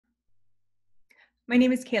My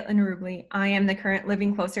name is Caitlin Rublee. I am the current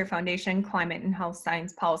Living Closer Foundation Climate and Health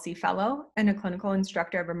Science Policy Fellow and a clinical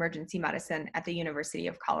instructor of emergency medicine at the University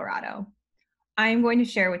of Colorado. I am going to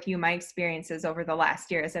share with you my experiences over the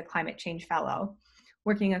last year as a climate change fellow,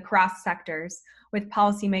 working across sectors with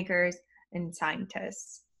policymakers and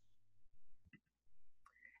scientists.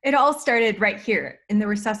 It all started right here in the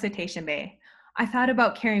resuscitation bay. I thought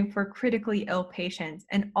about caring for critically ill patients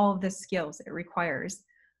and all of the skills it requires.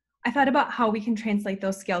 I thought about how we can translate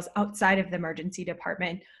those skills outside of the emergency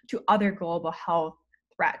department to other global health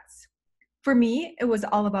threats. For me, it was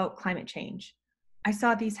all about climate change. I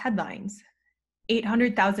saw these headlines: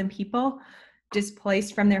 800,000 people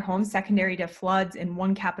displaced from their homes secondary to floods in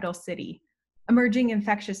one capital city, emerging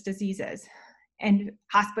infectious diseases, and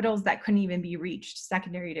hospitals that couldn't even be reached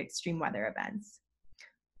secondary to extreme weather events.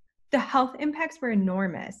 The health impacts were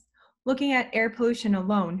enormous. Looking at air pollution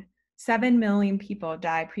alone, 7 million people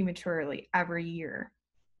die prematurely every year.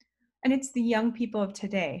 And it's the young people of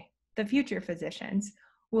today, the future physicians,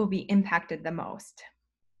 who will be impacted the most.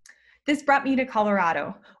 This brought me to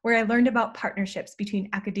Colorado, where I learned about partnerships between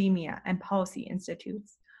academia and policy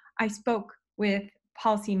institutes. I spoke with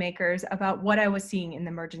policymakers about what I was seeing in the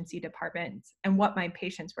emergency departments and what my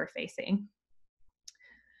patients were facing.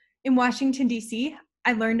 In Washington, D.C.,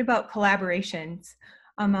 I learned about collaborations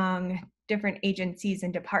among different agencies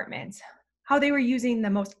and departments, how they were using the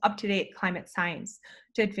most up-to-date climate science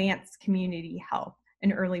to advance community health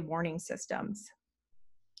and early warning systems.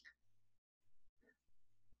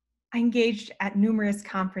 I engaged at numerous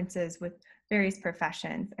conferences with various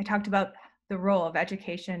professions. I talked about the role of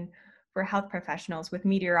education for health professionals with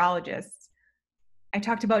meteorologists. I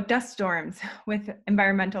talked about dust storms with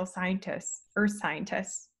environmental scientists, earth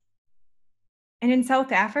scientists. And in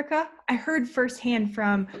South Africa, I heard firsthand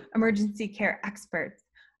from emergency care experts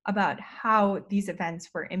about how these events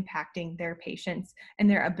were impacting their patients and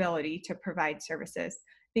their ability to provide services,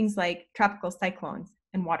 things like tropical cyclones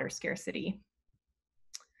and water scarcity.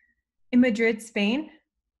 In Madrid, Spain,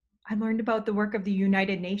 I learned about the work of the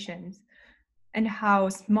United Nations and how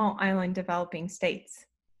small island developing states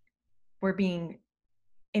were being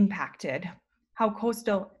impacted, how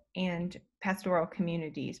coastal and pastoral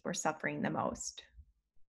communities were suffering the most.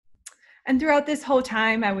 And throughout this whole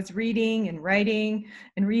time, I was reading and writing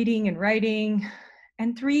and reading and writing,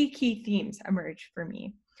 and three key themes emerged for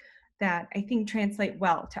me that I think translate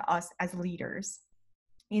well to us as leaders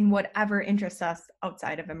in whatever interests us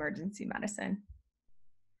outside of emergency medicine.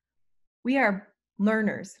 We are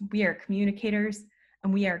learners, we are communicators,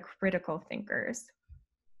 and we are critical thinkers.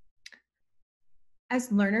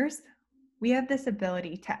 As learners, we have this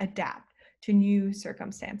ability to adapt to new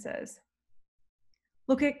circumstances.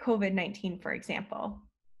 Look at COVID-19, for example.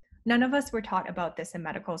 None of us were taught about this in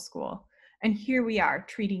medical school, and here we are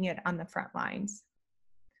treating it on the front lines.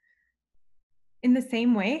 In the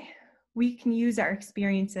same way, we can use our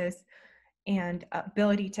experiences and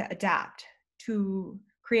ability to adapt to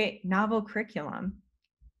create novel curriculum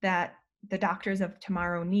that the doctors of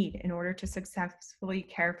tomorrow need in order to successfully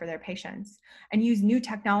care for their patients, and use new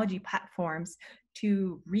technology platforms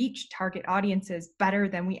to reach target audiences better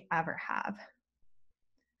than we ever have.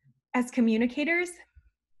 As communicators,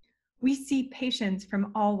 we see patients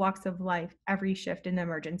from all walks of life every shift in the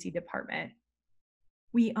emergency department.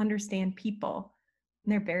 We understand people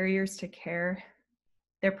and their barriers to care,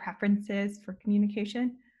 their preferences for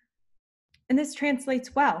communication. And this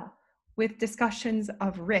translates well with discussions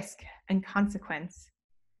of risk and consequence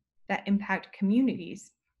that impact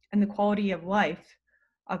communities and the quality of life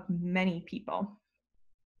of many people.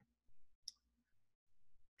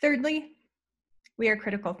 Thirdly, we are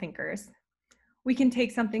critical thinkers. We can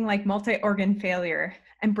take something like multi-organ failure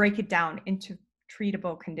and break it down into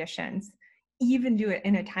treatable conditions, even do it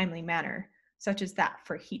in a timely manner, such as that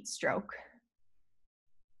for heat stroke.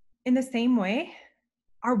 In the same way,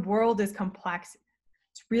 our world is complex.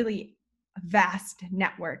 It's really a vast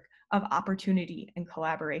network of opportunity and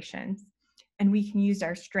collaborations, and we can use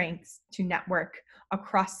our strengths to network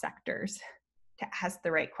across sectors to ask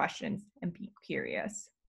the right questions and be curious.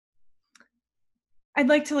 I'd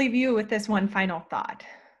like to leave you with this one final thought.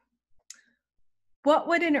 What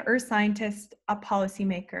would an earth scientist, a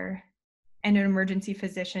policymaker, and an emergency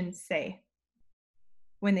physician say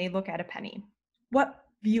when they look at a penny? What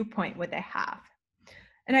viewpoint would they have?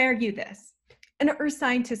 And I argue this. An earth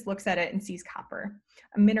scientist looks at it and sees copper,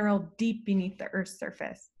 a mineral deep beneath the Earth's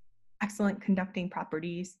surface, excellent conducting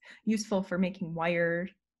properties, useful for making wire,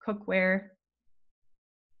 cookware.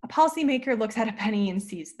 A policymaker looks at a penny and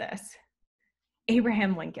sees this.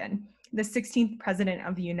 Abraham Lincoln, the 16th president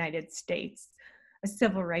of the United States, a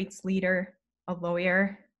civil rights leader, a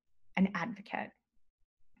lawyer, an advocate.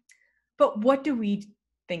 But what do we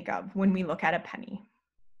think of when we look at a penny?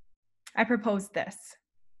 I propose this.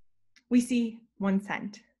 We see 1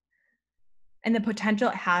 cent and the potential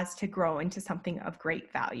it has to grow into something of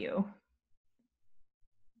great value.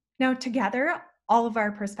 Now, together, all of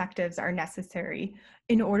our perspectives are necessary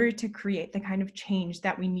in order to create the kind of change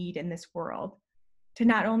that we need in this world to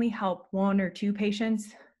not only help 1 or 2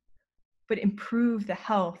 patients, but improve the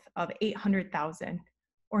health of 800,000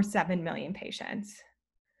 or 7 million patients.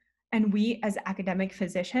 And we, as academic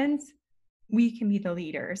physicians, we can be the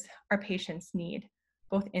leaders our patients need,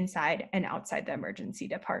 both inside and outside the emergency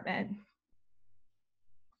department.